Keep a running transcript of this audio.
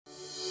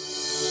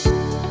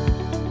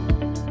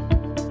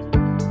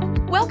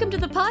Welcome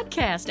to the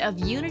podcast of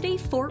Unity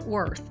Fort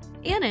Worth.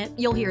 In it,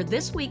 you'll hear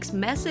this week's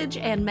message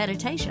and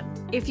meditation.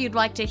 If you'd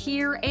like to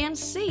hear and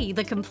see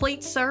the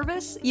complete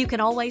service, you can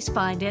always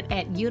find it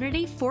at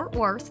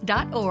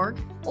unityfortworth.org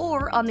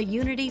or on the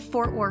Unity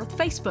Fort Worth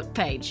Facebook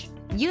page.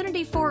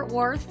 Unity Fort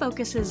Worth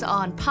focuses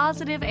on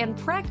positive and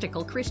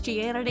practical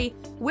Christianity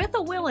with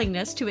a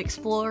willingness to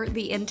explore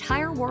the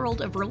entire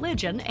world of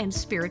religion and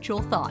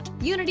spiritual thought.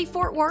 Unity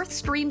Fort Worth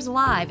streams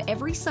live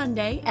every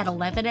Sunday at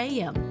 11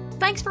 a.m.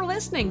 Thanks for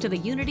listening to the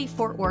Unity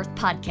Fort Worth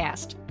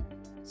podcast.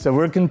 So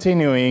we're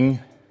continuing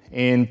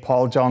in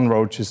Paul John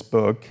Roach's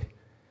book,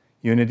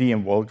 Unity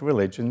in World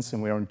Religions,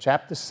 and we're on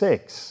chapter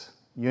 6,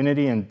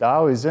 Unity in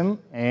Taoism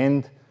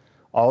and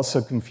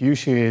also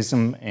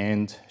Confucianism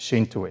and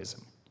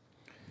Shintoism.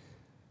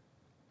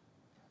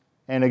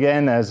 And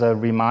again, as a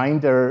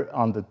reminder,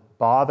 on the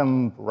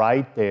bottom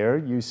right there,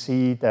 you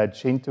see that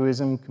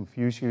Shintoism,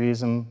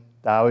 Confucianism,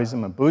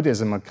 Taoism, and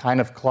Buddhism are kind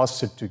of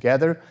clustered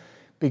together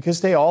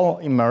because they all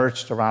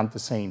emerged around the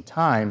same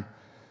time.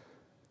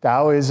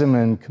 Taoism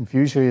and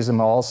Confucianism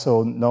are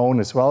also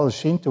known, as well as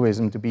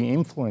Shintoism, to be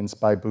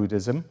influenced by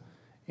Buddhism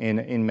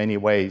in many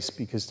ways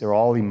because they're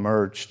all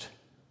emerged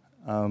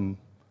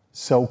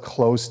so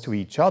close to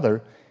each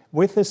other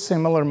with a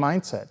similar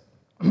mindset.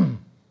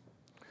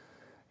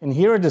 And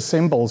here are the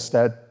symbols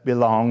that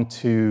belong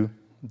to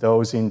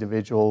those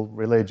individual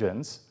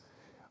religions,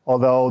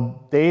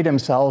 although they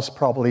themselves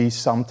probably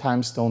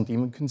sometimes don't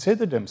even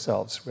consider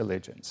themselves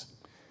religions.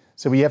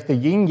 So we have the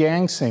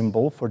yin-yang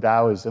symbol for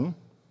Taoism.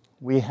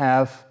 We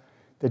have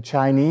the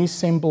Chinese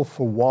symbol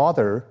for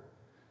water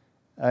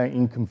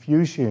in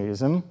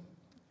Confucianism.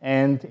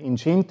 And in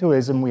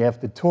Shintoism, we have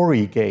the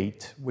Torii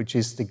gate, which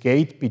is the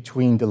gate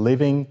between the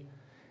living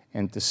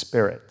and the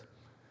spirit.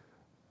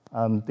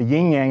 The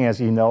yin-yang,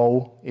 as you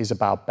know, is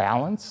about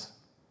balance.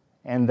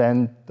 And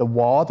then the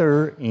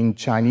water in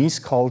Chinese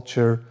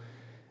culture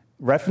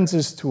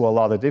references to a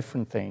lot of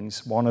different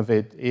things. One of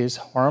it is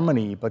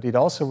harmony, but it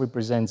also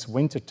represents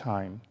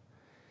wintertime.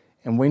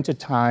 And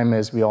wintertime,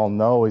 as we all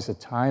know, is a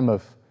time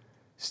of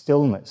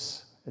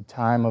stillness, a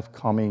time of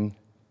coming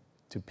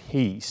to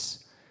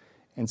peace.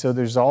 And so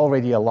there's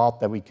already a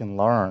lot that we can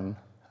learn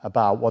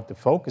about what the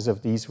focus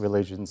of these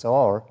religions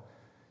are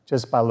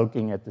just by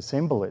looking at the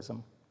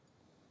symbolism.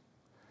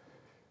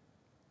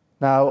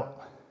 Now,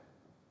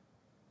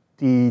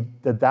 the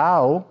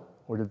Tao,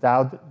 or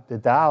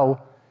the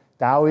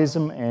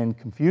Taoism and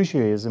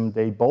Confucianism,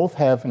 they both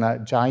have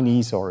a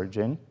Chinese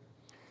origin.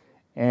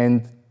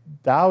 And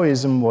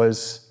Taoism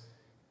was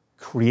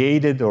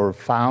created or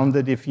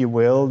founded, if you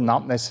will,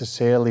 not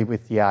necessarily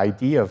with the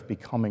idea of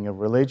becoming a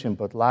religion,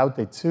 but Lao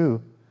Tzu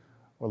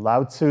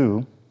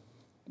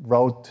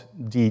wrote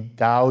the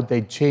Tao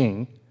Te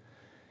Ching.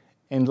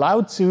 And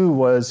Lao Tzu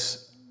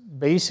was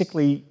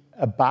basically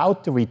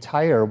about to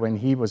retire when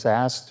he was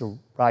asked to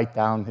write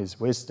down his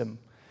wisdom.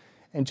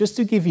 And just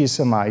to give you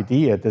some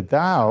idea, the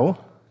Tao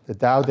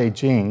Te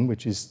Ching,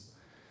 which is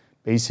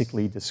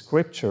basically the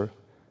scripture,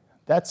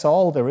 that's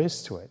all there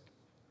is to it.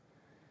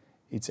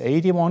 It's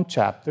 81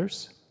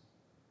 chapters,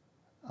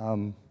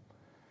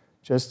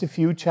 just a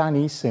few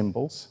Chinese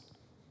symbols,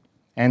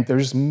 and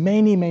there's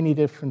many, many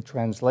different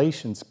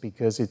translations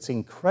because it's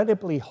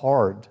incredibly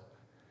hard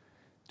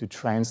to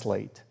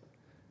translate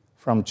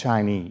from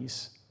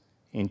Chinese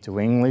into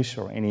English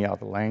or any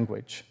other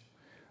language.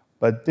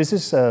 But this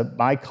is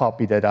my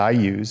copy that I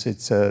use.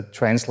 It's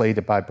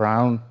translated by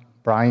Brian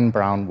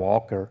Brown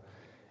Walker,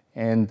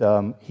 and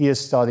he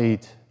has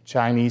studied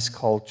Chinese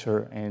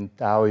culture and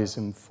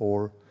Taoism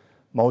for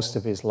most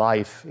of his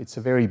life. It's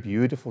a very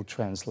beautiful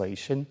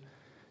translation.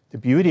 The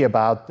beauty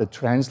about the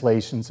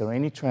translations, or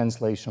any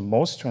translation,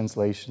 most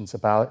translations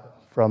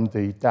from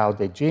the Tao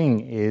Te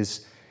Ching,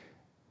 is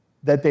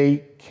that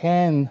they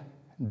can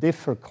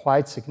differ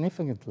quite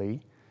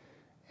significantly,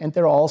 and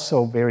they're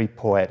also very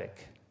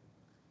poetic.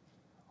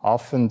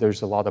 Often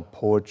there's a lot of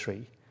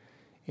poetry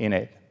in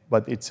it,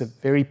 but it's a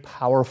very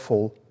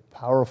powerful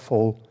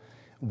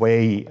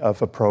way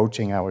of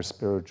approaching our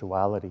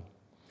spirituality.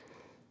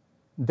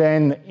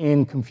 Then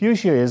in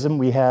Confucianism,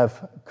 we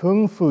have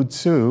Kung Fu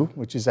Tzu,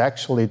 which is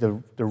actually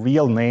the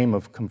real name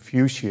of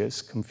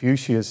Confucius.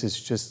 Confucius is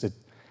just a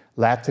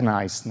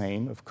Latinized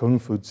name of Kung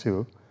Fu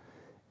Tzu.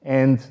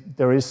 And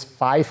there is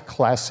 5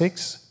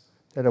 classics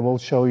that I will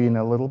show you in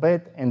a little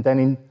bit. And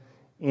then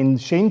in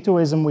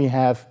Shintoism, we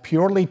have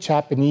purely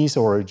Japanese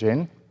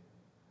origin,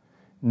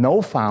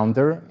 no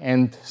founder,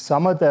 and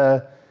some of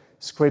the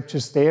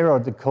scriptures there are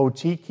the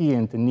Kojiki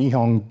and the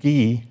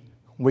Nihongi,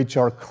 which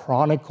are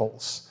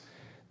chronicles.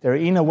 They're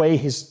in a way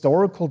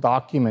historical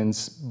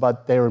documents,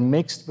 but they're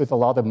mixed with a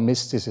lot of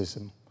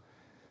mysticism.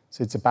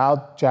 So it's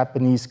about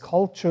Japanese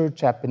culture,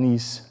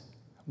 Japanese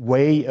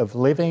way of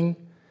living,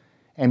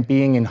 and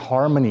being in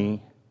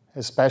harmony,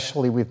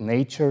 especially with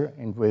nature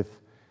and with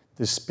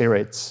the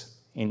spirits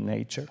in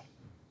nature.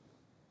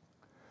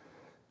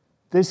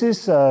 This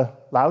is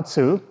Lao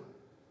Tzu.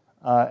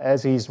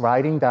 As he's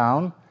writing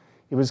down,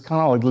 he was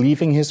kind of like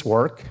leaving his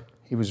work.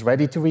 He was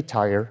ready to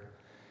retire.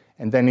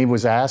 And then he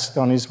was asked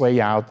on his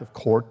way out of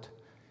court.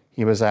 He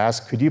he was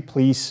asked, could you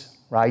please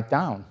write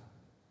down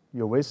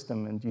your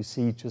wisdom? And you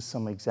see just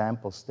some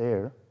examples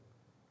there.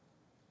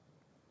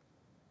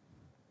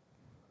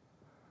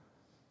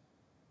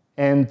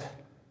 And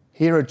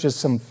here are just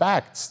some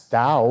facts.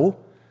 Tao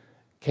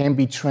can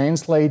be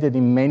translated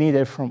in many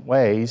different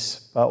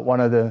ways, but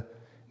one of the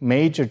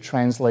major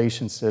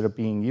translations that are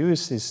being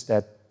used is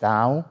that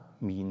Tao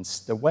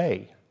means the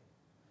way,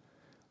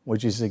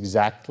 which is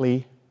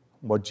exactly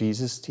what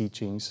Jesus'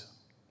 teachings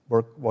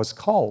was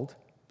called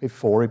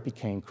before it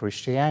became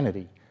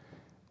Christianity.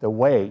 The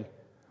way,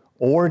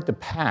 or the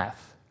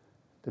path.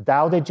 The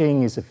Tao Te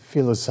Ching is a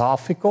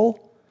philosophical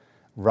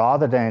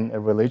rather than a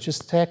religious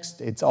text.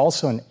 It's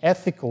also an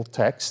ethical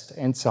text,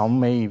 and some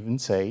may even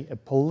say a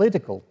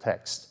political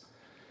text.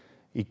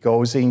 It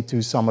goes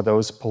into some of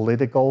those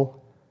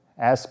political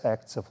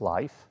aspects of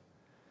life,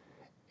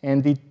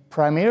 and it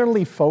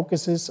primarily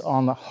focuses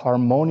on a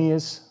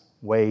harmonious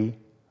way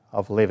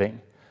of living.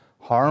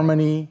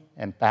 Harmony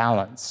and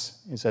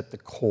balance is at the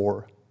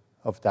core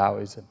of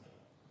Taoism.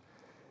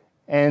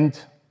 And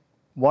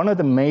one of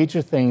the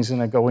major things,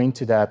 and I go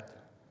into that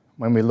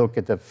when we look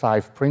at the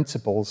 5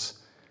 principles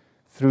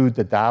through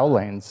the Tao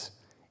lens,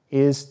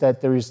 is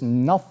that there is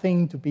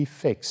nothing to be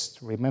fixed.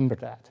 Remember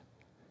that.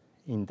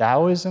 In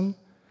Taoism,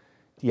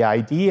 the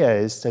idea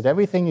is that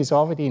everything is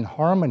already in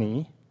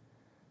harmony.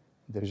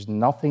 There's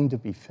nothing to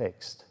be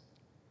fixed.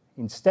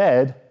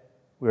 Instead,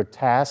 we're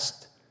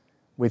tasked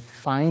with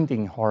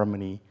finding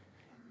harmony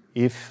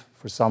if,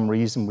 for some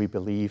reason, we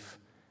believe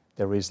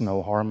there is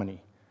no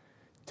harmony.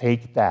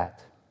 Take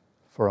that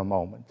for a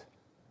moment.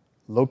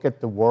 Look at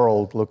the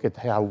world. Look at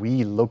how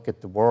we look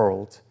at the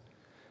world.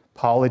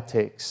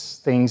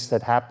 Politics, things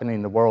that happen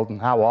in the world,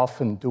 and how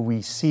often do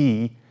we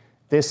see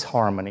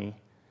disharmony?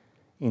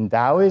 In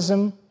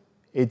Taoism,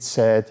 it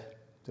said,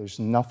 there's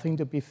nothing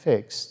to be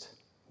fixed.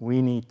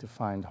 We need to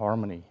find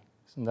harmony.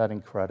 Isn't that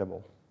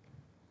incredible?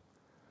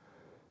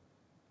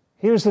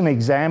 Here's an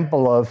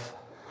example of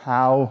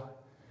how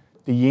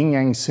the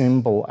yin-yang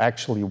symbol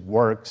actually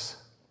works.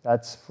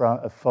 That's from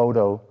a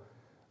photo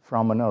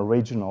from an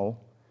original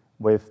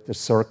with the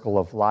circle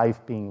of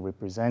life being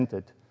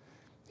represented.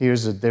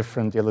 Here's a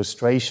different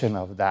illustration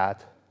of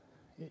that.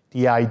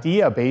 The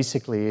idea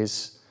basically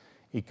is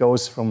it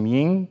goes from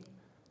yin,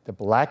 the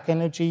black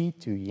energy,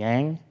 to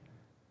yang,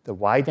 the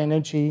white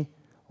energy,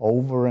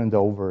 over and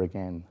over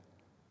again,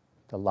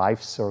 the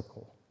life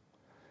circle.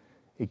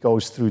 It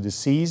goes through the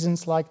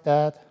seasons like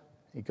that.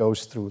 It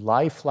goes through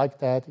life like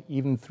that,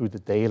 even through the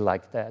day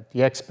like that.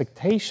 The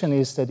expectation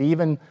is that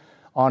even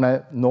on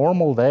a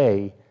normal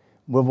day,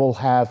 we will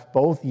have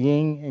both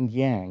yin and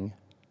yang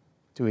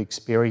to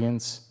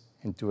experience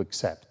and to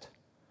accept.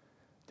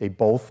 They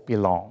both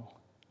belong.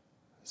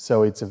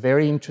 So it's a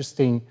very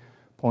interesting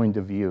point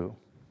of view.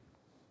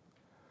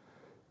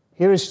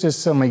 Here is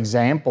just some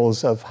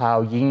examples of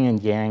how yin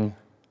and yang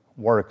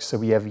works. So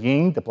we have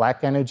yin, the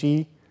black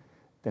energy,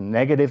 the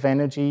negative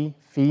energy,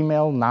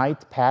 female,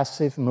 night,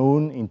 passive,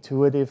 moon,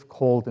 intuitive,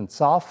 cold and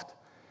soft,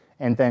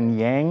 and then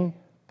yang,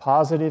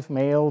 positive,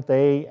 male,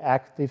 day,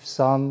 active,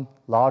 sun,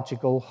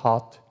 logical,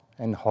 hot,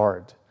 and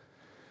hard.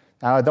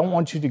 Now, I don't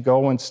want you to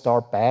go and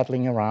start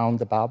battling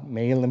around about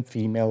male and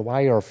female.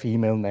 Why are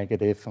female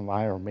negative and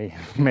why are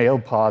male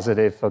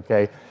positive,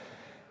 okay?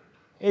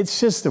 It's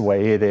just the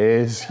way it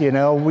is, you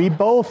know. We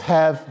both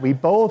have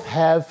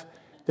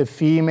the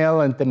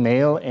female and the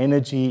male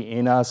energy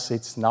in us.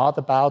 It's not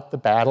about the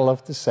battle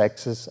of the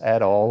sexes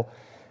at all.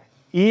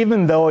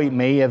 Even though it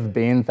may have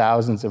been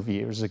thousands of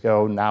years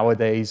ago,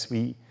 nowadays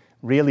we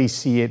really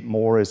see it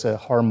more as a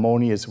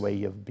harmonious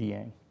way of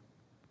being.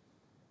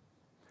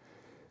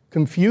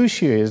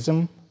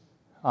 Confucianism,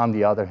 on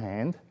the other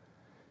hand,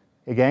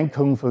 again,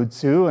 Kung Fu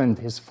Tzu and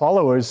his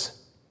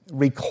followers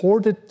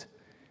recorded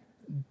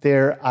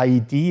their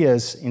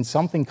ideas in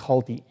something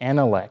called the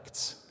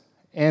Analects.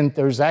 And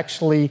there's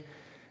actually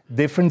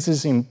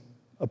differences in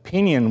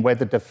opinion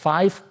whether the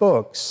 5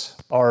 books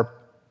are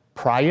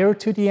prior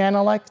to the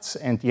Analects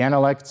and the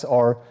Analects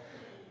are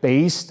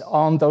based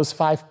on those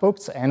 5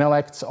 books.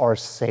 Analects are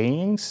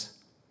sayings,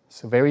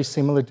 so very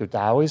similar to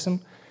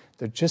Taoism.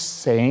 They're just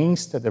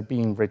sayings that are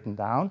being written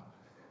down.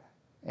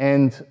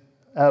 And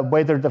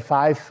whether the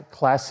 5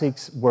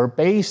 classics were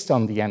based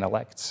on the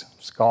Analects.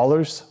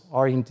 Scholars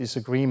are in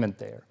disagreement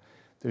there.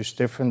 There's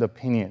different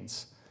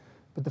opinions.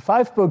 But the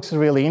 5 books are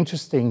really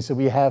interesting. So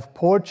we have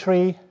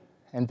poetry,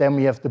 and then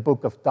we have the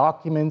Book of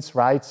Documents,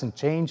 Rites and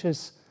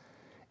Changes,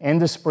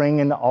 and the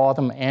Spring and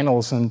Autumn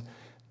Annals. And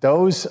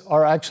those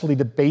are actually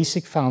the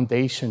basic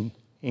foundation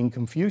in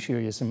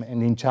Confucianism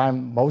and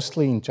in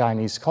mostly in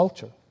Chinese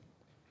culture.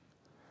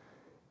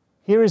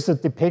 Here is a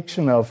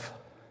depiction of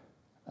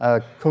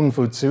Kung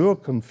Fu Tzu, or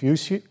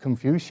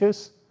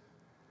Confucius.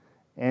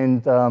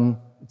 And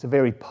it's a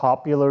very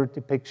popular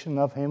depiction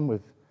of him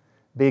with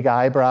big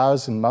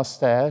eyebrows and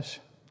mustache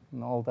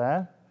and all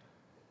that.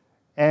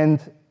 And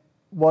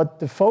what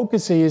the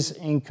focus is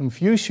in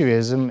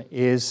Confucianism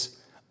is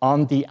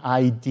on the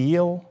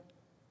ideal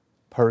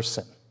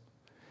person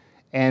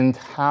and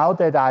how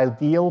that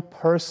ideal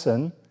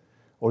person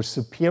or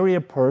superior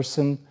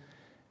person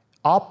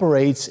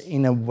operates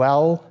in a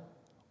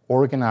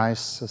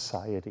well-organized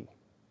society,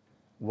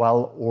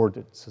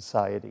 well-ordered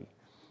society.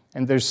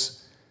 And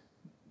there's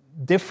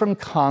different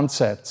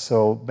concepts,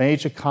 so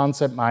major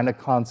concept, minor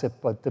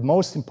concept, but the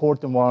most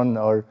important one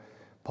are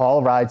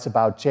Paul writes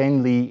about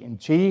Zhen, Li, and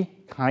Qi,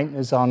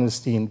 kindness,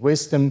 honesty, and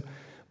wisdom,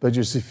 but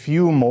there's a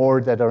few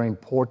more that are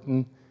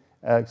important.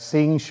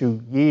 Xing,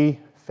 Shu, Yi,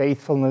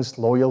 faithfulness,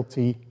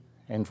 loyalty,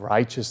 and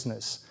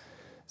righteousness.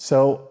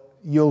 So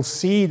you'll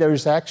see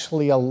there's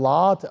actually a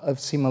lot of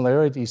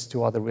similarities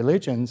to other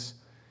religions,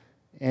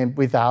 and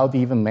without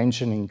even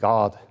mentioning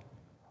God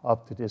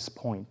up to this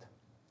point.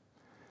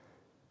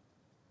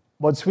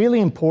 What's really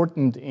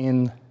important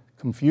in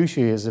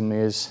Confucianism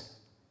is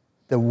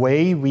the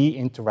way we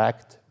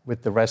interact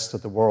with the rest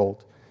of the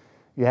world.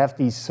 You have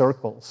these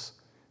circles: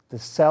 the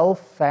self,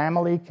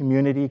 family,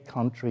 community,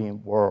 country,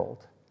 and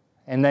world.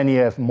 And then you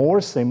have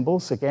more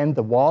symbols. Again,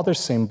 the water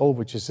symbol,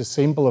 which is a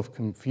symbol of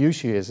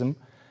Confucianism,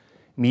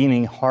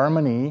 meaning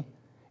harmony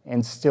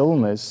and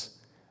stillness,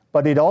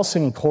 but it also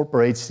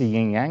incorporates the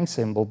yin-yang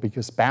symbol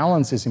because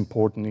balance is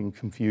important in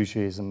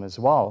Confucianism as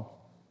well.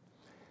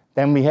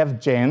 Then we have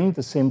Zhen,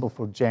 the symbol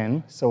for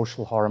Zhen,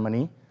 social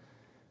harmony.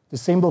 The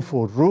symbol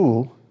for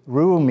Ru,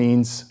 Ru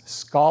means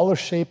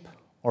scholarship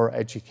or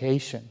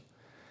education.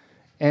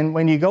 And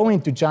when you go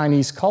into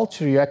Chinese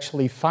culture, you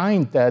actually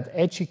find that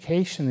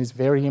education is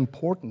very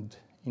important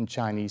in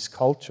Chinese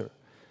culture.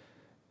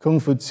 Kung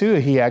Fu Tzu,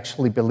 he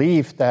actually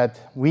believed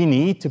that we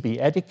need to be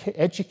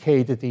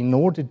educated in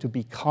order to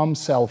become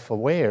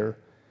self-aware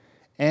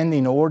and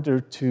in order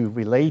to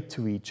relate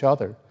to each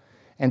other.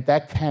 And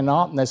that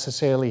cannot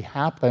necessarily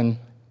happen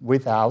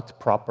without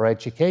proper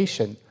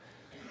education.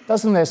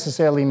 Doesn't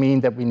necessarily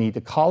mean that we need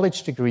a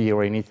college degree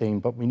or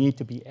anything, but we need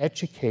to be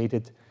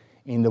educated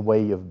in the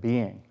way of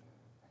being.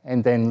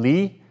 And then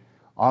Li,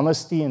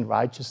 honesty and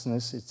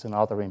righteousness, it's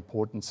another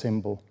important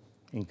symbol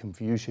in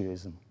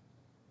Confucianism.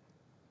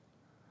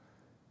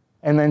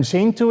 And then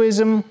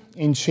Shintoism.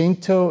 In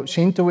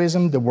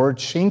Shintoism, the word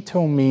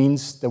Shinto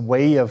means the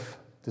way of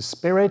the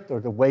spirit or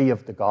the way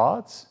of the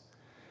gods.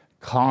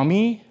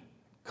 Kami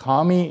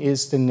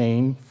is the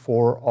name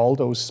for all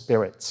those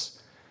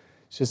spirits.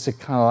 It's just a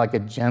kind of like a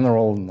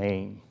general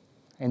name.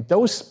 And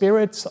those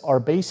spirits are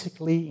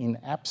basically in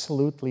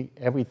absolutely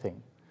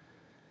everything.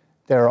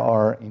 There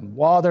are in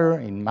water,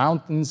 in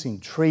mountains, in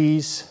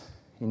trees,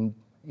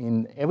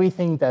 in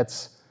everything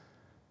that's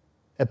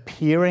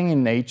appearing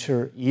in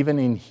nature, even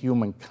in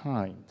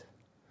humankind.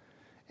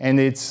 And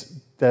it's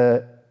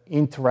the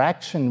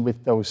interaction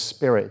with those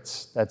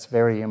spirits that's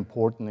very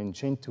important in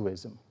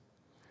Shintoism.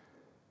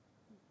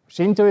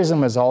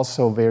 Shintoism is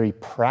also very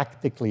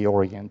practically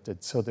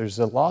oriented, so there's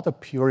a lot of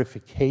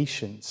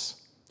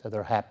purifications that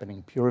are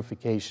happening,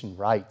 purification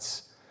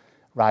rites,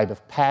 rite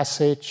of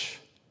passage,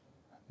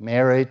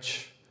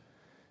 marriage,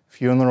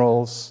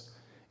 funerals.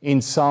 In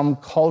some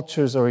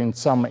cultures or in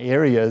some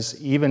areas,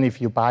 even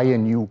if you buy a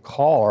new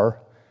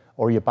car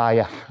or you buy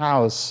a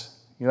house,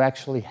 you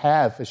actually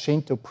have a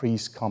Shinto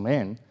priest come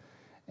in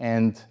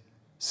and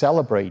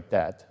celebrate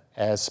that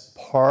as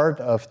part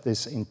of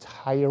this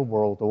entire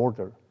world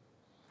order.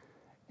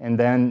 And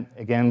then,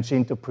 again,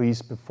 Shinto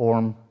priests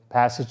perform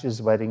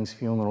passages, weddings,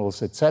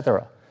 funerals,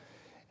 etc.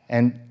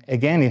 And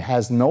again, it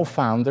has no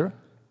founder.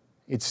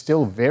 It's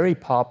still very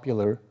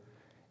popular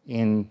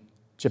in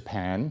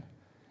Japan.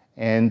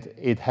 And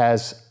it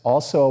has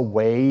also a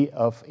way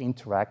of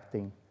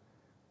interacting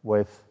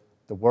with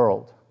the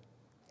world.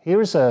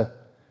 Here's an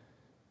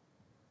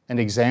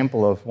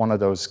example of one of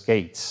those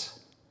gates,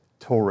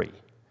 Torii,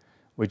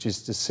 which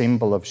is the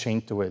symbol of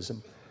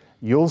Shintoism.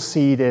 You'll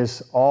see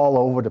this all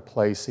over the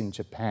place in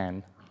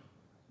Japan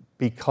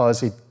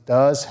because it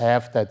does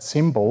have that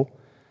symbol,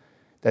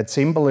 that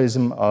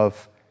symbolism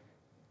of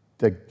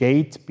the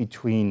gate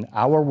between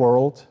our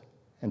world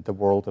and the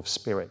world of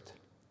spirit,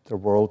 the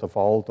world of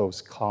all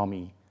those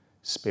kami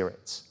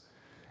spirits.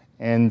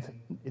 And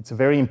it's a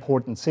very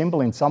important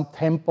symbol. In some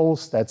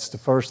temples, that's the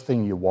first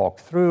thing you walk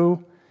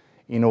through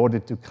in order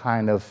to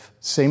kind of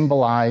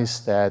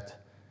symbolize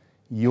that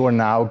you are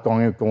now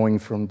going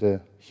from the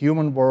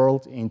human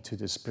world into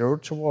the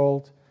spiritual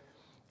world.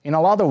 In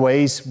a lot of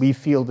ways, we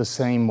feel the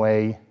same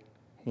way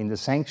in the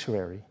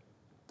sanctuary,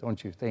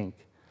 don't you think?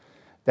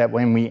 That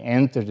when we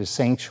enter the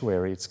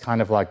sanctuary, it's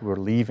kind of like we're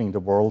leaving the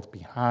world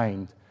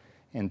behind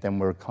and then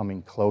we're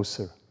coming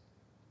closer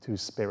to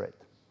spirit.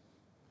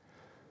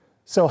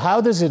 So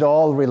how does it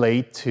all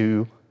relate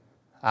to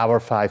our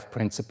 5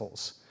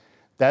 principles?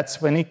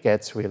 That's when it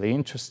gets really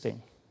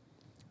interesting.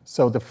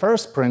 So the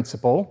first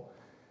principle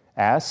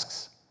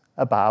asks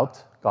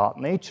about God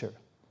nature.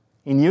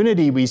 In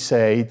unity, we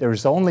say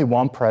there's only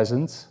one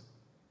presence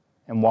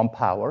and one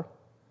power.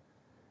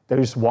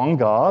 There's one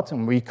God,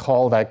 and we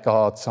call that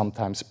God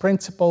sometimes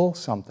principle,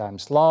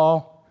 sometimes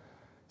law,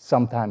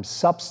 sometimes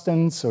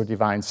substance or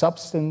divine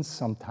substance,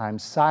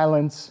 sometimes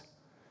silence.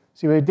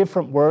 So we have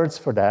different words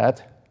for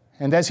that.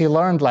 And as you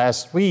learned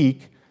last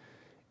week,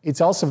 it's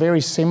also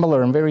very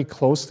similar and very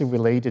closely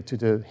related to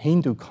the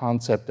Hindu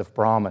concept of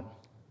Brahman,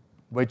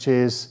 which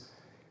is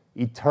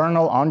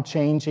eternal,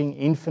 unchanging,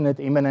 infinite,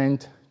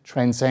 immanent,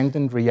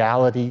 transcendent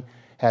reality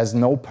has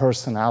no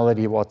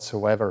personality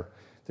whatsoever.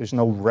 There's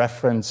no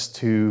reference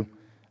to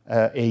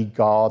a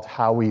God,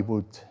 how we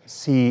would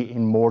see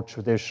in more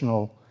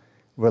traditional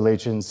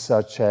religions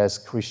such as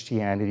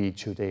Christianity,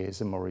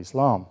 Judaism, or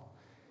Islam,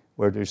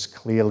 where there's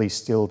clearly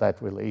still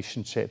that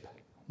relationship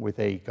with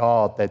a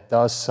God that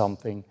does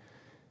something.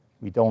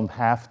 We don't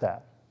have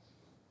that.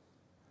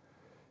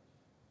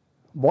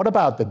 What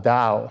about the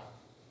Tao?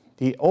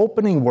 The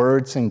opening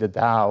words in the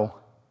Tao,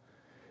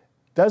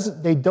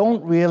 they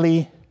don't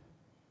really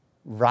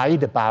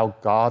write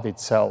about God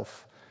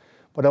itself.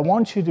 But I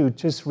want you to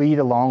just read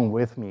along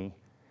with me.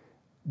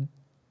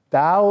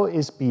 Tao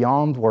is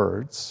beyond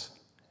words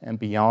and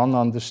beyond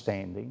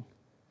understanding.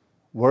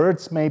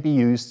 Words may be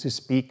used to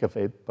speak of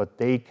it, but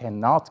they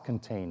cannot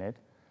contain it.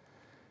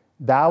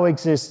 Tao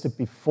existed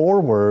before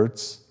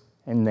words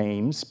and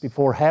names,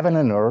 before heaven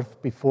and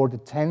earth, before the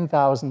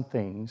 10,000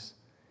 things.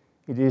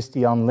 It is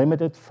the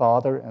unlimited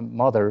father and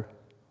mother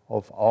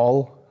of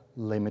all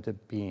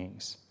limited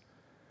beings.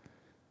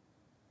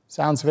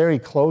 Sounds very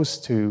close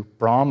to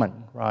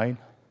Brahman, right?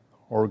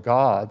 Or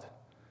God,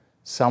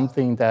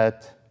 something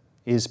that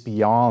is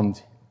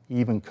beyond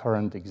even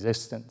current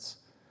existence.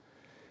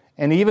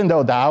 And even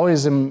though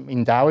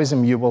in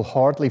Taoism you will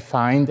hardly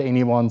find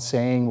anyone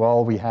saying,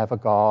 well, we have a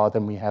God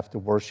and we have to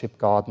worship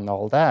God and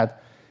all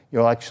that,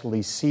 you'll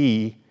actually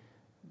see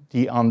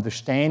the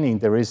understanding.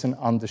 There is an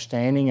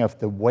understanding of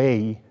the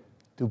way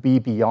to be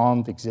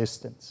beyond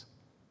existence.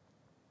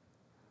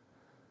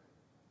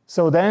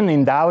 So then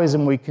in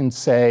Taoism we can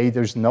say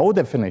there's no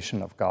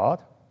definition of God,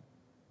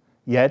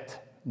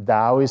 yet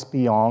Tao is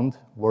beyond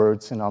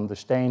words and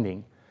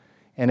understanding.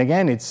 And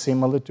again, it's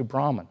similar to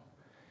Brahman.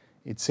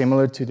 It's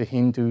similar to the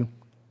Hindu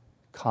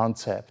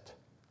concept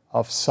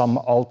of some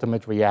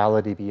ultimate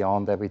reality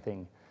beyond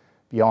everything,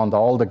 beyond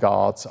all the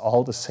gods,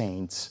 all the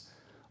saints,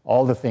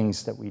 all the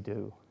things that we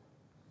do.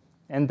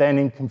 And then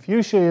in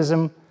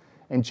Confucianism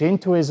and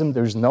Shintoism,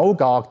 there's no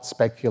God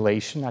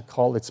speculation. I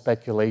call it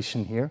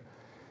speculation here.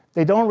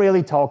 They don't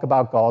really talk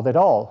about God at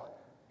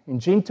all. In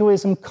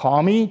Shintoism,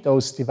 kami,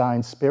 those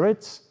divine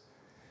spirits,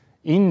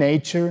 in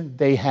nature,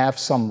 they have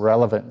some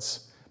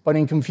relevance. But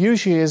in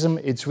Confucianism,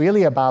 it's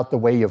really about the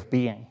way of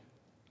being.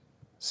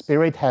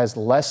 Spirit has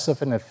less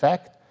of an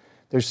effect.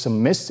 There's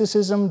some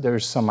mysticism,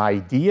 there's some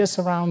ideas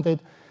around it,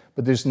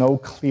 but there's no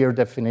clear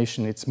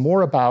definition. It's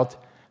more about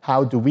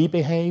how do we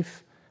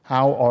behave,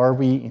 how are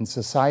we in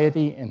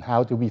society, and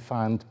how do we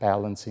find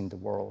balance in the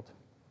world.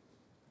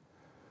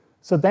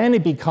 So then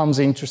it becomes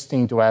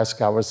interesting to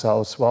ask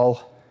ourselves,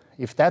 well,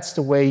 if that's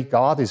the way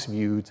God is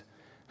viewed,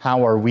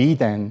 how are we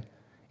then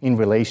in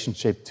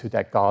relationship to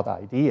that God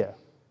idea?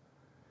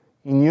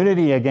 In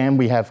unity, again,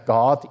 we have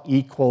God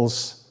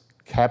equals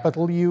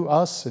capital U,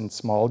 us, and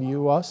small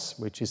u, us,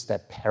 which is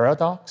that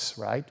paradox,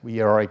 right?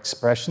 We are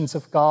expressions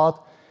of God.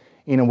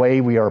 In a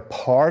way, we are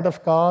part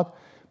of God,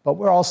 but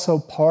we're also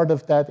part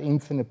of that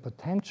infinite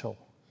potential.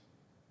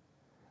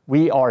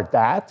 We are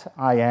that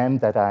I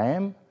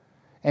am,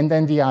 and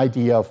then the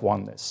idea of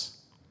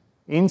oneness.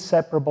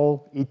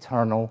 Inseparable,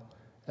 eternal,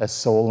 as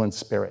soul and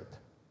spirit.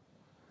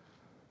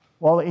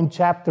 Well, in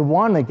chapter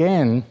 1,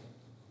 again,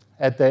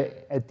 at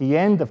the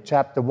end of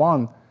chapter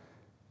 1,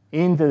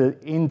 in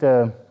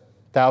the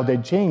Tao Te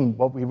Ching,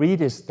 what we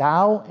read is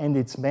Tao and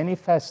its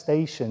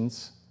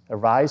manifestations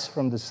arise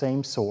from the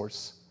same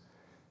source,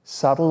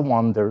 subtle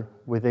wonder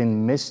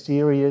within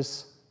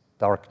mysterious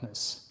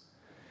darkness.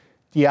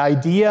 The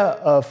idea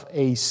of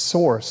a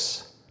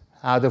source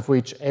out of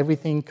which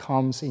everything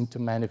comes into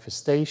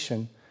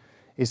manifestation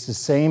is the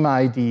same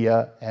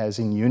idea as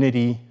in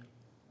unity,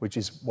 which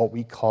is what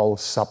we call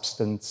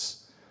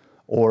substance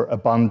or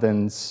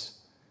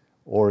abundance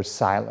or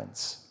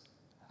silence.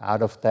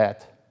 Out of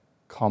that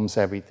comes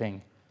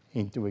everything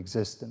into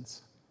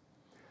existence.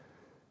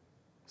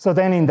 So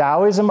then in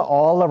Taoism,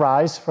 all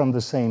arise from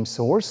the same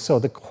source. So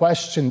the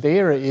question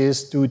there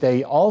is, do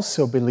they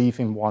also believe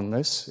in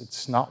oneness?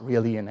 It's not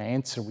really an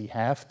answer we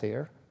have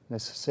there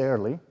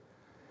necessarily.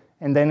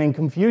 And then in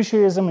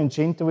Confucianism and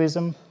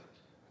Shintoism,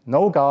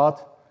 no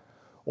God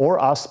or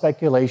us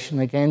speculation.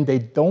 Again, they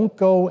don't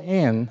go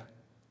in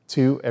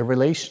to a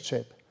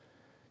relationship,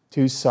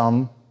 to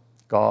some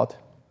God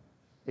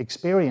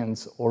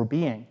experience or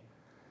being.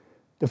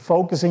 The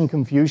focus in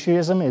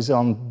Confucianism is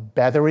on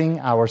bettering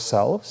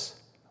ourselves,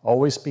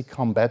 always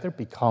become better,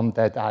 become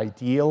that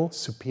ideal,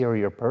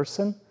 superior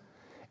person,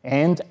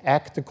 and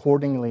act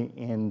accordingly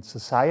in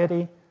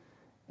society.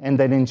 And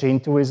then in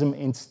Shintoism,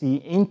 it's the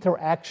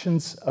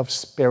interactions of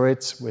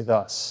spirits with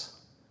us.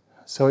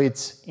 So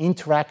it's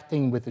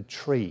interacting with a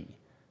tree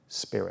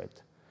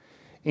spirit,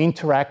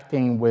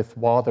 interacting with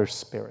water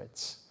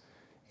spirits,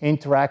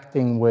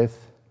 interacting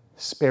with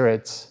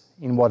spirits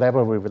in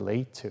whatever we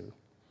relate to.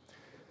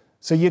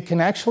 So you can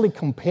actually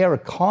compare a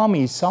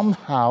kami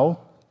somehow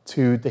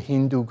to the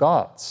Hindu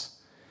gods,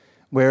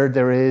 where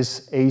there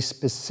is a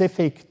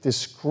specific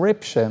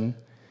description,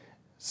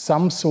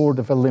 some sort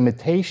of a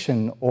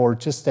limitation or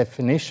just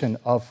definition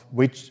of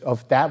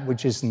that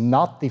which is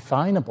not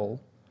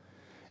definable,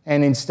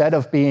 And instead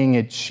of being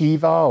a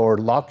Shiva or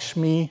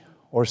Lakshmi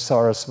or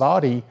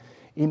Saraswati,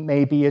 it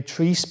may be a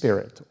tree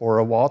spirit or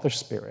a water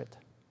spirit.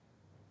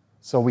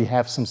 So we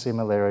have some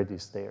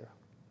similarities there.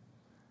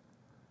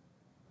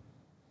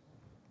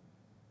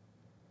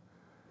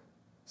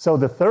 So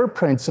the third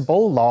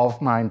principle, law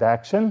of mind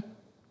action.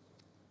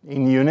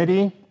 In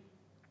unity,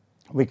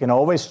 we can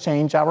always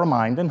change our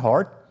mind and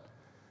heart,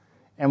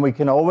 and we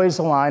can always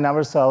align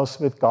ourselves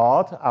with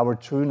God, our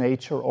true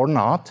nature or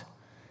not,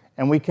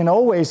 and we can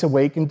always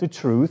awaken to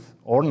truth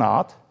or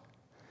not.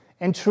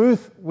 And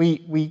truth,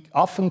 we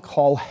often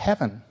call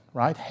heaven,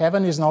 right?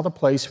 Heaven is not a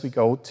place we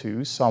go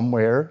to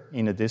somewhere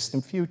in a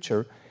distant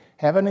future.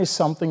 Heaven is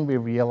something we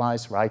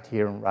realize right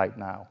here and right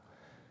now.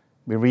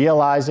 We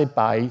realize it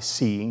by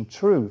seeing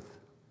truth.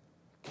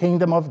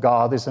 Kingdom of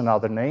God is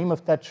another name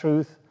of that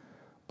truth.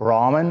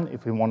 Brahman,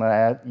 if we want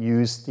to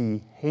use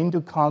the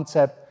Hindu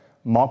concept,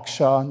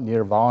 moksha,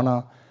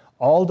 nirvana,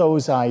 all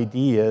those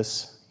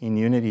ideas in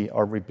unity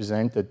are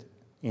represented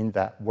in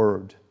that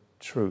word,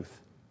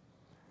 truth.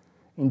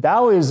 In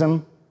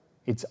Taoism,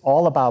 it's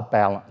all about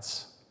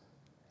balance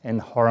and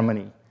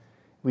harmony.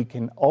 We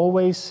can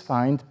always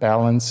find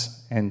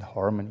balance and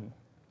harmony.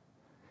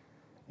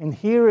 And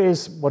here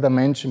is what I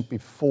mentioned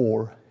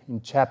before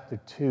in chapter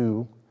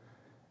 2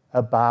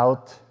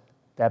 about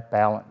that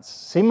balance.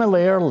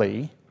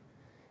 Similarly,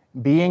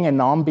 being and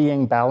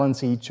non-being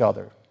balance each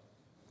other.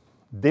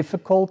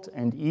 Difficult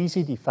and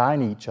easy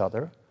define each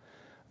other.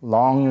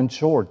 Long and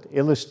short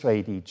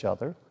illustrate each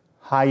other.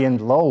 High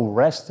and low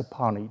rest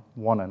upon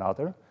one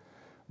another.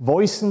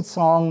 Voice and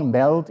song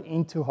meld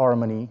into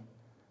harmony.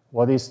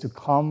 What is to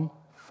come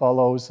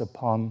follows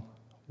upon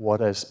what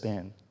has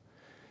been.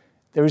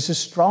 There is a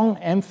strong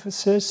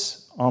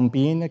emphasis on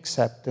being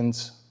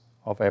acceptance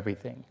of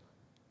everything,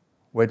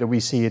 whether we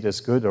see it as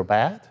good or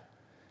bad,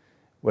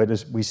 whether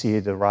we see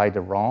it as right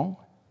or wrong.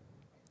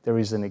 There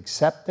is an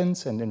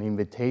acceptance and an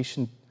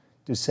invitation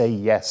to say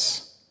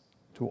yes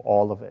to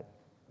all of it.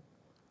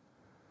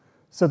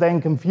 So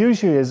then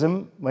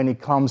Confucianism, when it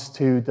comes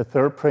to the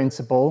third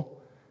principle,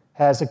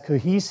 has a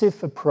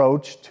cohesive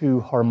approach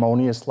to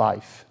harmonious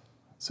life.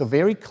 So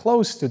very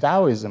close to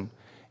Taoism.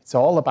 It's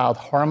all about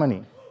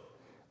harmony,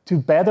 to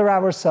better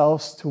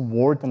ourselves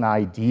toward an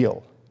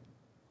ideal.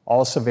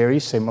 Also very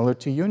similar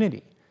to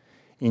unity.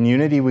 In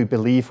unity, we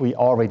believe we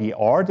already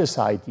are this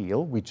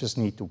ideal. We just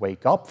need to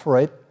wake up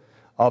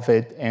of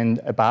it and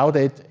about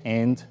it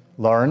and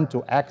learn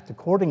to act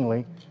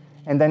accordingly.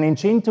 And then in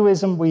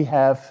Shintoism, we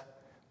have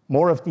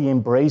more of the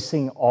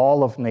embracing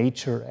all of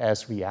nature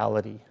as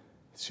reality.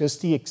 It's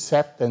just the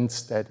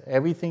acceptance that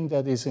everything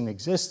that is in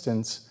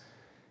existence,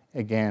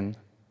 again,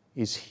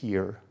 is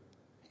here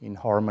in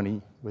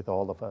harmony with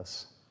all of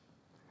us.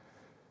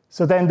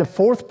 So then the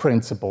fourth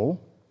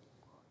principle,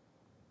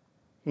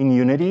 in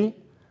unity,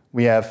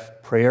 we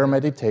have prayer,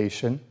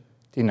 meditation,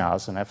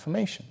 denials, and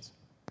affirmations,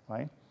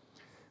 right?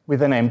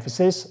 With an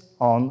emphasis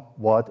on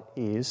what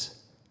is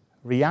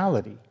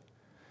reality.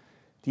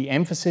 The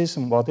emphasis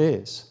on what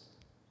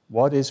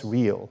is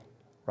real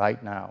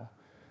right now,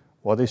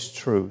 what is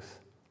truth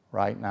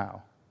right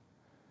now.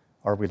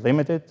 Are we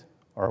limited?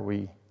 Are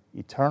we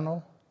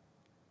eternal?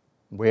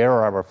 Where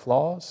are our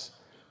flaws?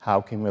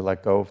 How can we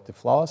let go of the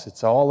flaws?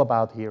 It's all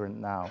about here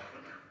and now.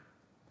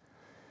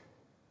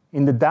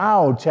 In the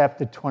Tao,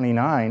 chapter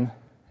 29,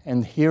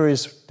 and here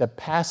is the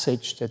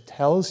passage that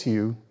tells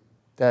you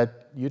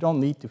that you don't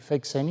need to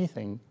fix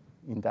anything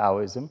in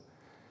Taoism.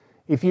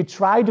 If you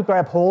try to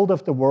grab hold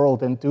of the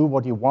world and do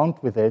what you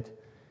want with it,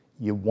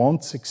 you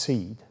won't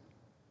succeed.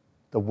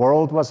 The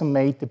world wasn't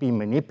made to be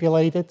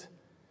manipulated.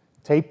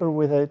 Taper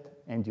with it,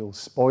 and you'll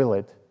spoil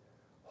it.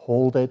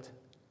 Hold it,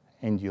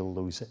 and you'll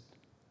lose it.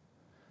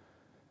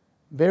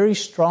 Very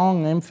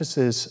strong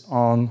emphasis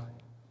on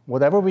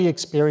whatever we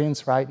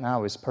experience right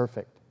now is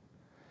perfect.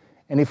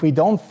 And if we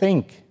don't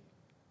think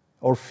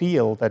or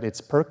feel that it's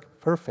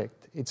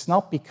perfect, it's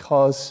not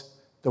because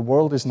the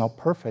world is not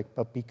perfect,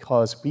 but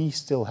because we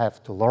still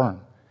have to learn.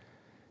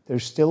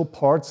 There's still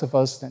parts of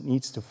us that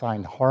needs to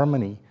find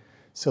harmony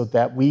so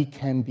that we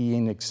can be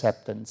in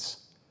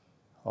acceptance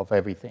of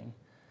everything,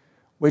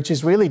 which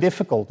is really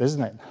difficult,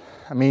 isn't it?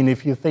 I mean,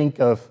 if you think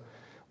of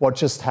what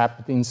just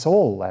happened in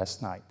Seoul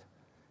last night,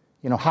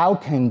 how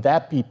can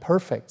that be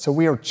perfect? So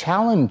we are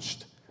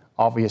challenged,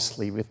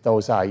 obviously, with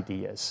those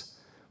ideas.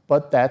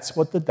 But that's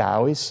what the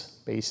Tao is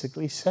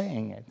basically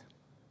saying it.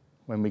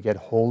 When we get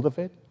hold of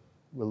it,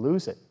 we'll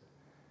lose it.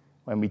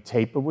 When we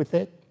taper with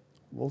it,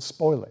 we'll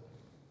spoil it.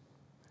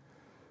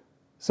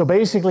 So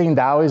basically in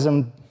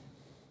Taoism,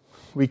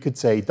 we could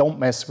say, don't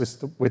mess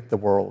with the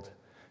world.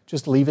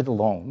 Just leave it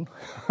alone,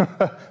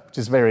 which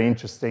is very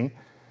interesting.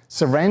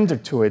 Surrender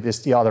to it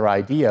is the other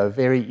idea, a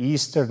very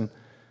Eastern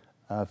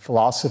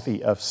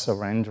philosophy of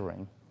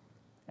surrendering.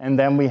 And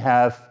then we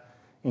have,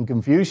 in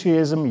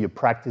Confucianism, you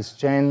practice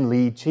Zen,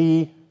 Li,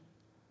 Qi,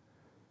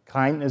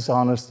 kindness,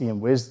 honesty, and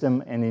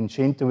wisdom. And in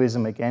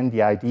Shintoism, again,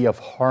 the idea of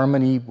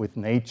harmony with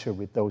nature,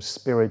 with those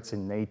spirits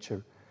in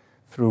nature,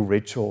 through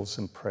rituals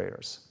and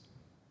prayers.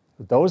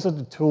 Those are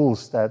the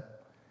tools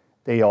that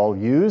they all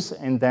use.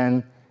 And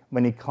then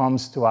when it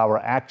comes to our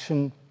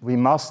action. We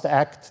must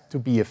act to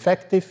be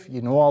effective.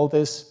 You know all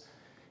this.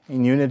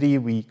 In Unity,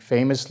 we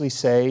famously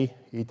say,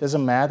 it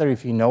doesn't matter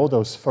if you know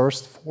those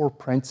first 4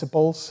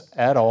 principles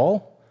at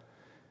all,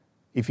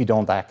 if you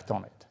don't act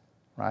on it,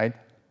 right?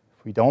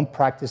 If we don't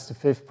practice the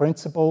 5th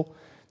principle,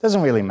 it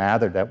doesn't really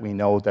matter that we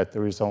know that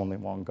there is only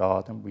one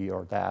God and we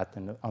are that,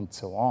 and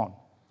so on.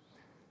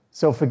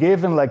 So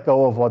forgive and let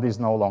go of what is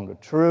no longer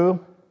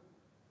true,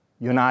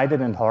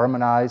 united and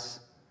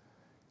harmonize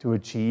to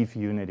achieve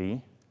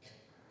unity.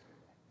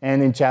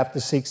 And in chapter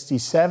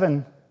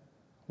 67,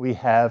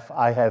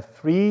 I have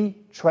 3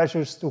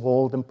 treasures to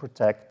hold and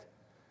protect.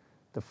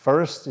 The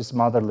first is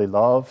motherly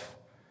love.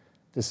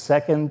 The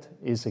second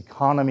is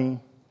economy.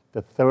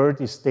 The third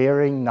is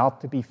daring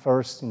not to be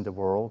first in the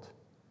world.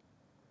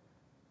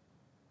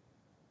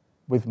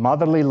 With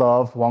motherly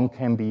love, one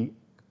can be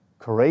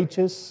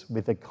courageous.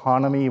 With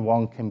economy,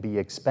 one can be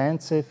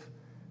expansive.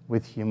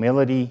 With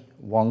humility,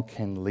 one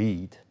can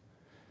lead.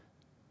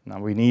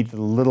 Now, we need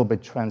a little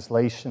bit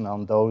translation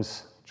on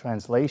those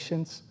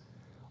translations.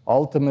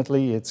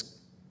 Ultimately, it's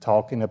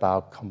talking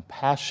about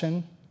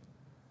compassion,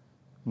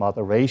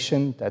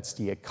 moderation, that's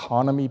the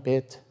economy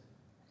bit,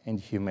 and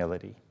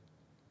humility.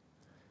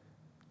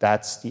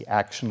 That's the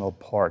actionable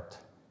part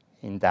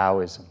in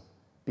Taoism.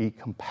 Be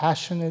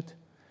compassionate,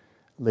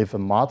 live a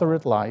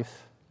moderate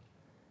life,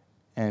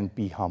 and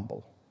be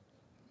humble.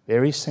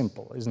 Very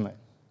simple, isn't it?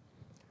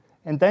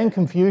 And then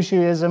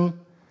Confucianism,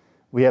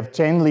 we have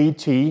Chen Li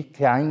Qi,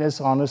 kindness,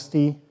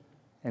 honesty,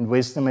 and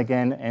wisdom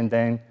again, and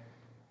then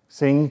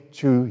Xing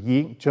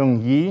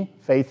Zheng Yi,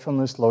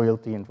 faithfulness,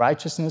 loyalty, and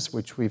righteousness,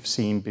 which we've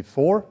seen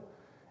before.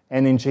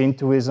 And in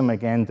Shintoism,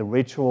 again, the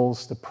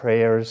rituals, the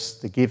prayers,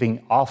 the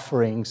giving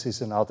offerings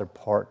is another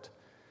part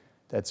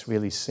that's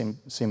really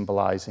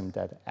symbolizing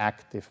that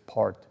active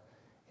part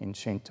in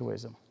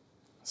Shintoism.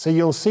 So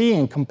you'll see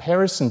in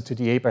comparison to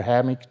the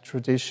Abrahamic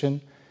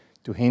tradition,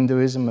 to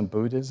Hinduism and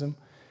Buddhism,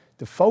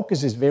 the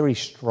focus is very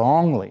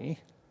strongly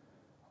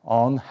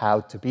on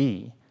how to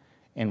be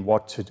and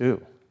what to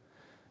do.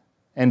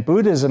 And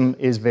Buddhism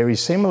is very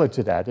similar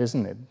to that,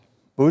 isn't it?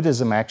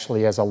 Buddhism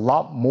actually has a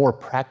lot more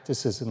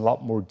practices and a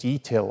lot more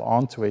detail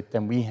onto it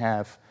than we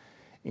have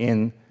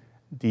in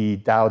the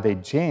Tao Te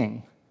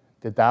Ching.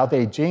 The Tao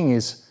Te Ching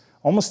is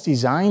almost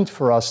designed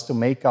for us to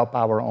make up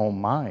our own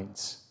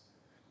minds.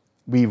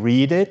 We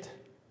read it,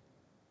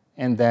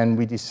 and then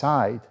we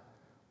decide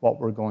what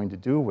we're going to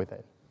do with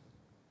it.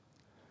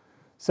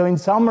 So in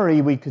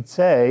summary, we could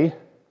say,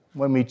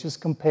 when we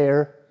just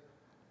compare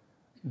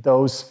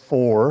those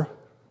 4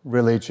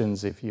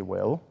 religions, if you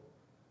will,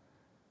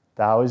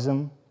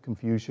 Taoism,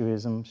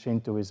 Confucianism,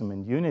 Shintoism,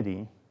 and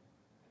Unity,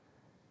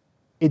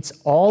 it's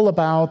all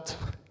about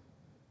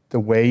the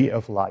way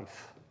of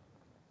life.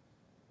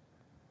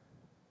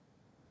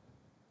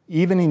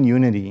 Even in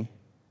Unity,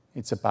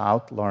 it's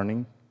about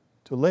learning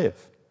to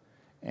live,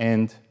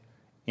 and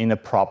in a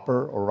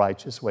proper or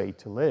righteous way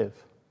to live.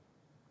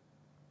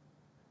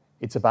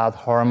 It's about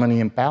harmony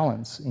and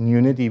balance. In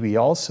Unity, we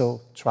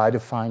also try to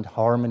find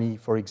harmony,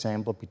 for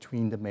example,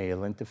 between the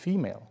male and the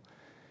female,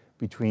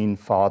 between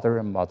Father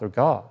and Mother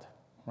God,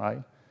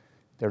 right?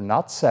 They're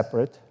not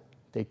separate.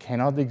 They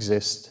cannot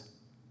exist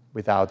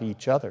without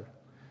each other.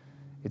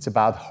 It's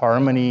about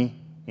harmony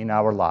in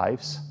our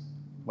lives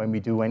when we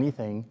do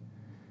anything,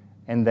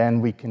 and then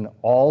we can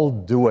all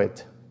do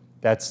it.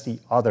 That's the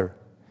other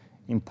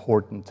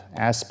important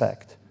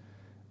aspect,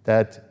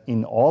 that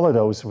in all of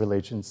those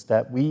religions,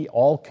 that we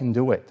all can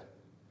do it.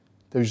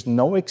 There's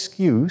no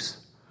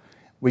excuse,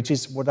 which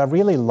is what I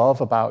really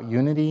love about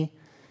Unity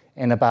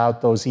and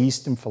about those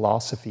Eastern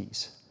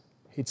philosophies.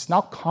 It's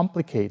not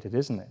complicated,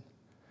 isn't it?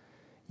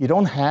 You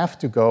don't have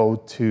to go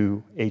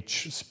to a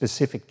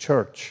specific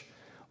church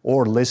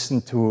or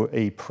listen to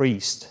a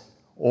priest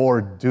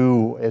or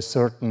do a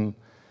certain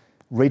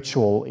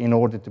ritual in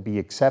order to be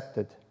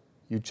accepted.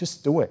 You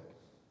just do it.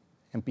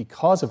 And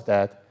because of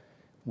that,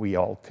 we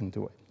all can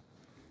do it.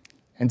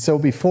 And so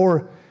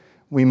before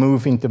we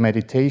move into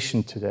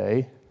meditation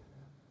today,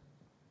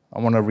 I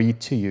want to read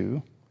to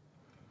you.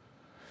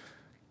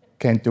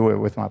 Can't do it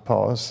with my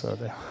paws. So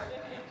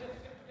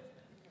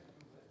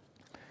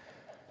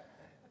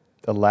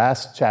the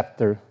last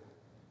chapter,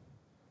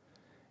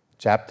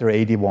 chapter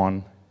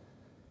 81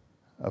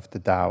 of the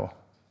Tao.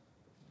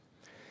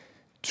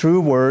 True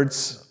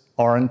words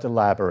aren't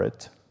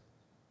elaborate.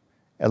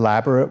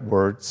 Elaborate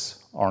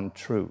words aren't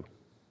true.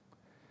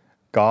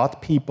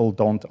 Good people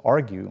don't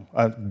argue.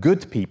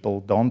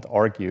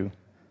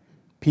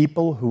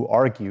 People who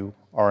argue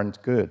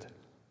aren't good.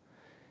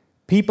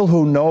 People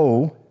who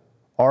know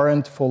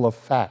aren't full of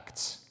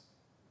facts.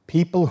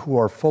 People who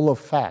are full of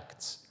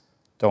facts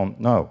don't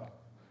know.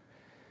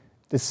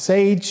 The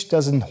sage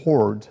doesn't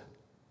hoard.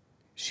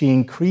 She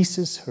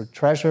increases her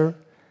treasure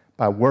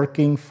by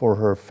working for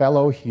her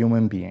fellow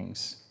human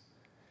beings.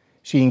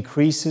 She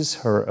increases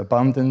her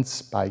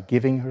abundance by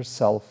giving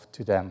herself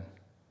to them.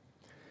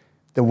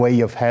 The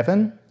way of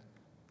heaven,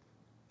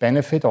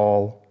 benefit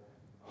all,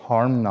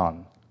 harm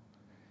none.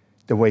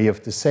 The way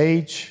of the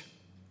sage,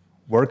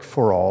 work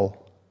for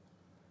all,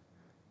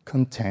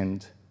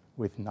 content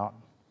with none.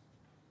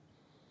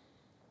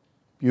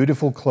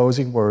 Beautiful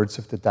closing words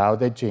of the Tao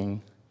Te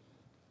Ching,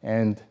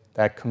 and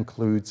that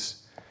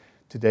concludes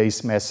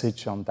today's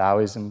message on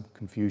Taoism,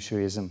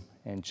 Confucianism,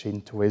 and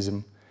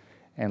Shintoism.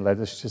 And let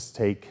us just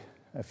take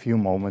a few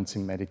moments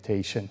in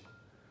meditation.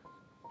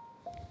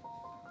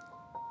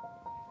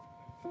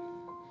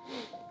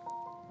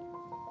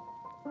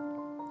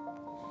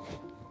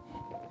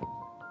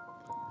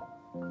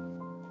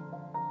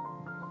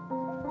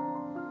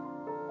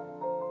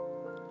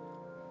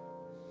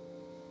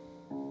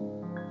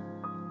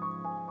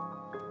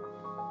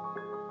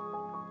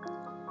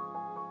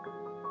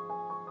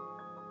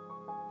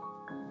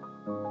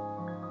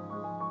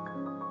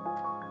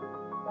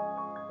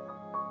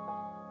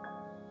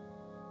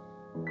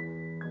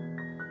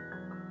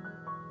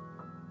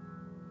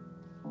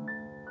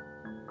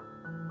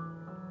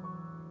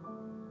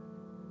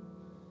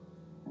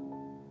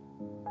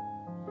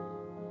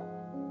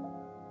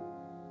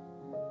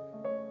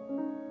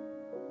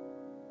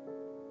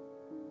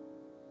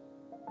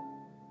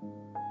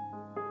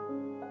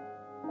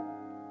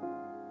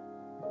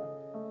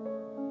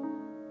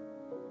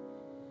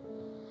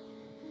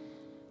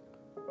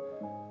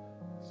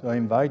 So I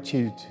invite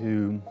you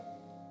to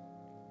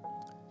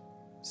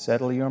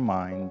settle your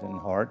mind and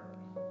heart.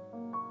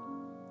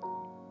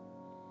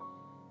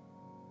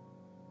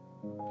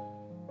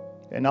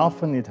 And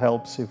often it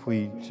helps if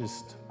we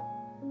just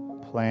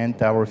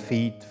plant our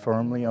feet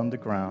firmly on the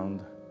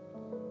ground.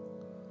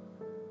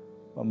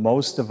 But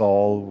most of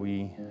all,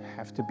 we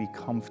have to be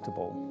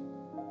comfortable.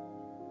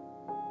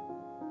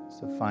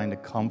 So find a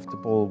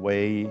comfortable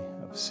way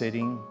of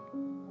sitting.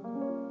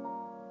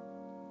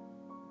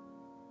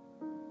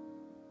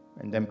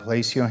 And then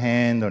place your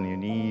hand on your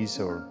knees,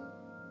 or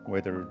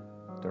whether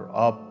they're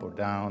up or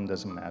down,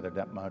 doesn't matter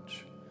that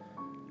much.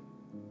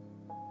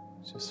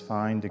 Just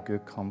find a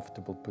good,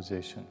 comfortable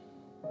position.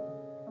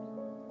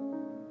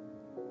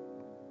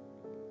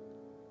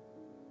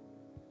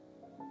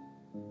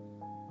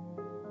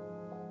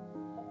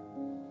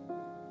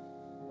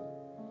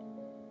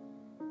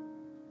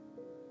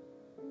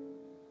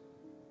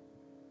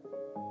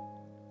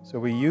 So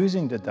we're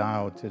using the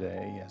Tao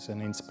today as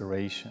an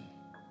inspiration.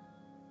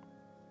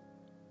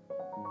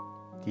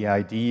 The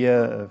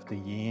idea of the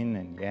yin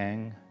and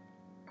yang,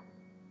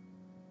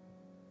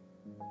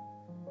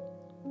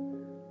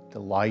 the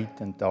light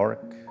and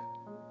dark,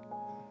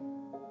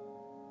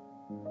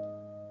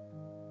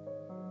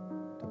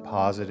 the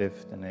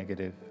positive, the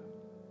negative.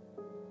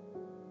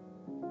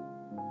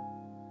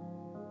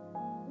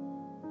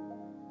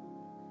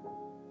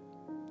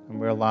 And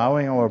we're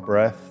allowing our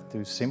breath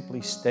to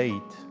simply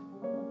state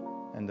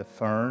and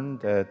affirm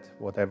that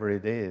whatever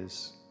it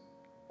is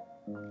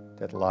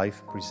that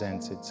life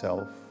presents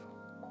itself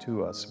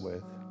to us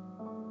with,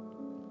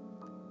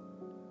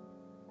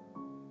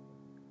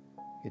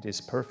 it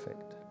is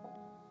perfect.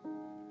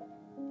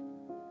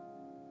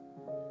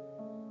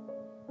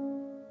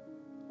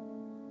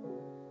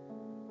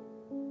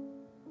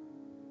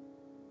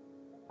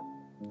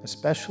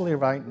 Especially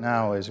right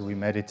now as we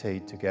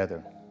meditate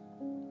together.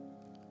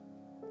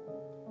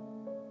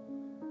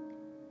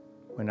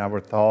 When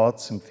our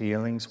thoughts and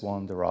feelings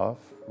wander off,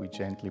 we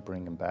gently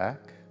bring them back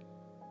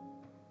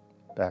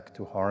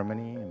to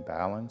harmony and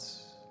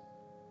balance,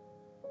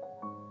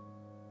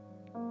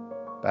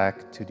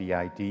 back to the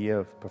idea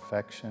of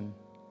perfection.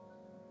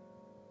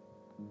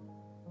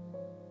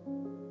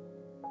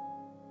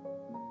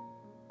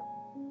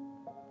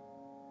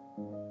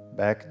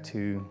 Back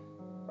to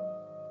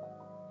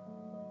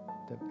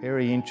the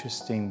very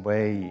interesting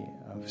way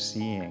of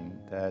seeing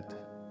that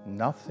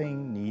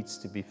nothing needs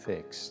to be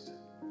fixed.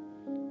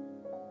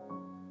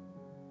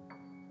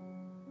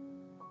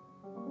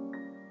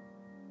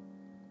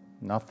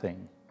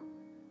 Nothing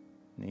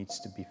needs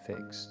to be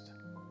fixed.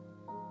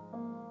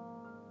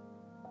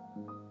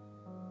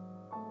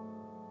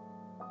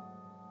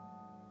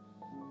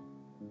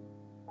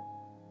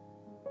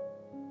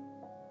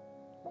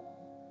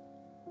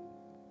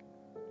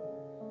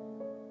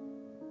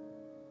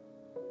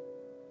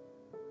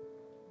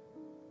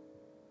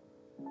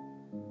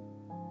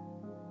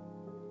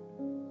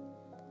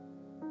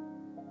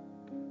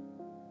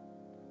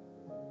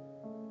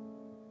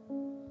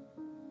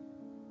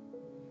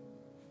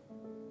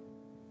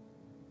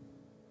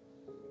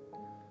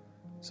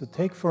 So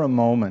take for a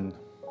moment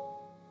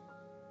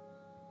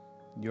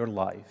your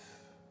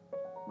life.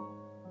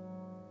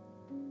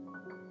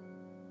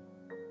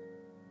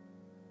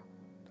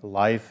 The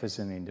life as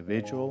an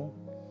individual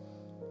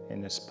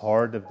and as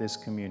part of this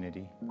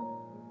community.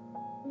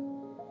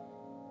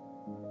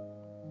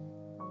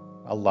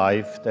 A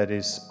life that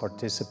is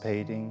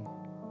participating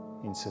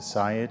in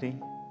society,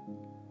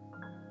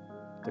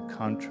 the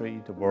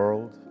country, the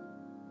world,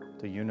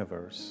 the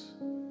universe.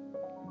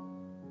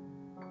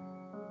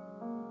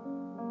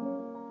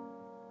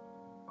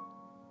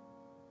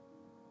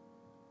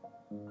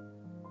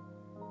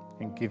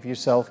 And give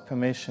yourself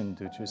permission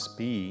to just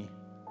be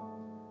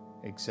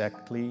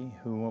exactly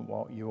who and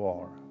what you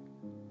are.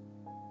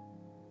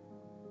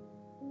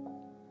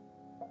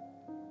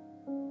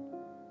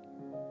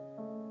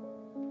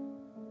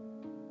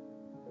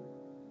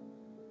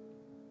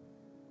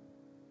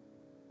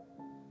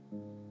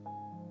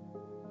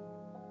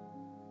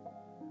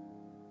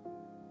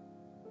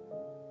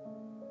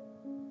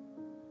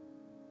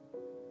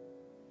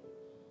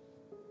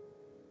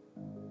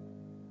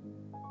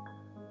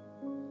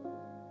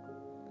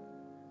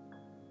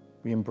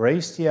 We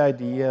embrace the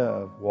idea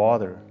of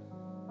water,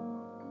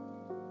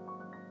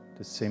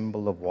 the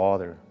symbol of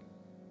water,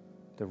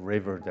 the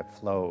river that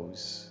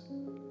flows,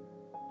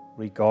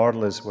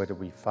 regardless whether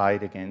we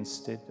fight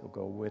against it or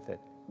go with it.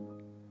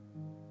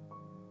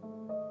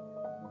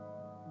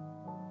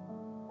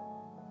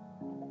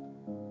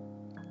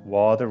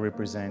 Water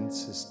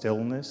represents a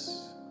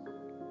stillness,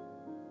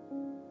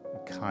 a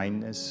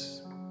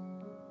kindness,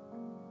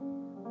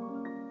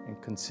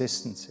 and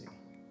consistency.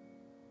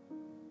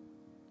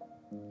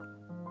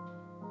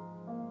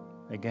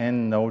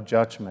 Again, no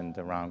judgment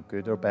around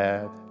good or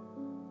bad,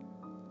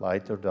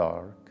 light or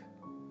dark,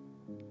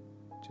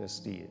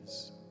 just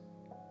is.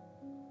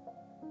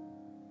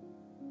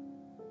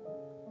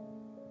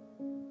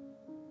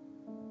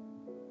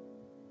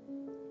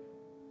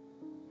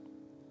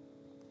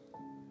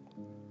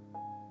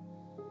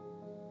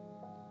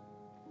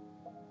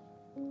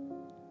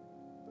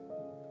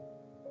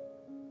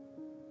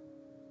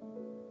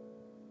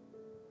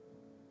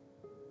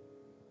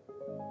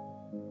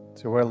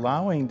 So we're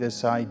allowing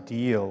this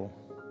ideal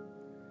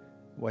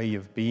way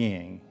of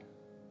being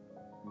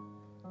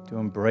to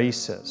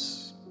embrace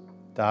us,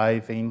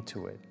 dive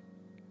into it,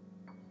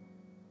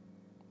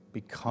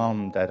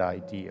 become that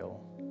ideal.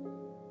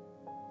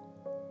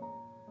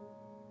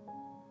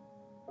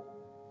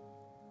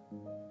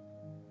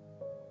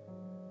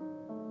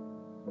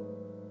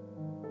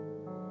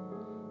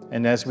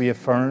 And as we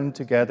affirm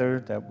together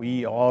that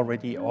we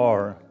already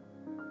are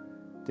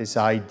this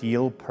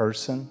ideal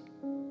person,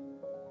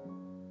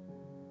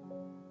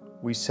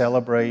 we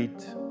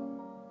celebrate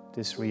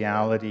this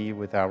reality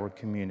with our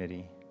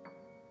community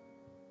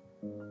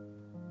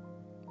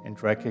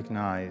and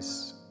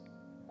recognize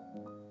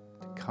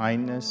the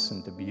kindness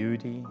and the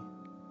beauty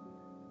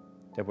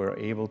that we're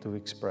able to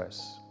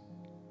express.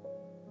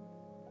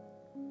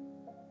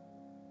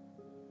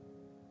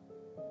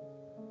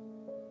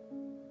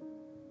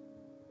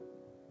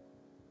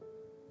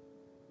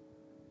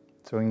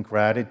 So in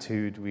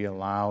gratitude, we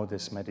allow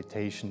this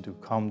meditation to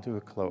come to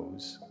a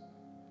close,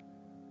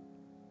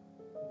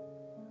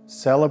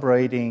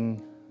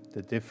 celebrating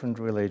the different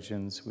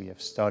religions we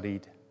have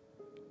studied,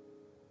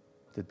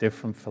 the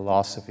different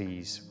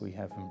philosophies we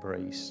have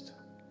embraced,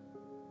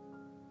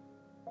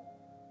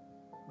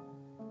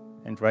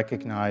 and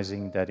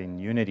recognizing that in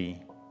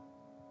unity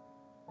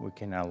we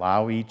can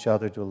allow each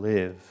other to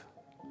live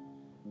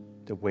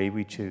the way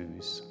we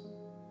choose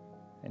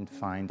and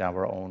find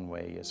our own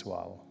way as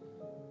well.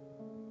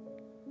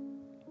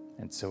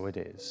 And so it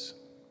is.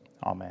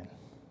 Amen.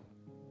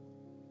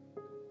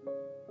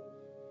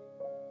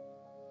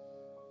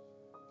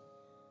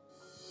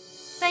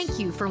 Thank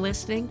you for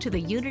listening to the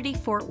Unity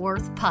Fort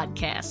Worth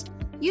podcast.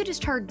 You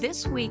just heard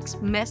this week's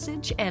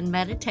message and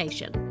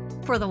meditation.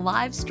 For the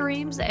live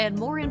streams and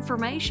more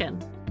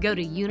information, go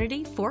to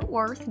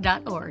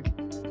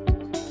unityfortworth.org.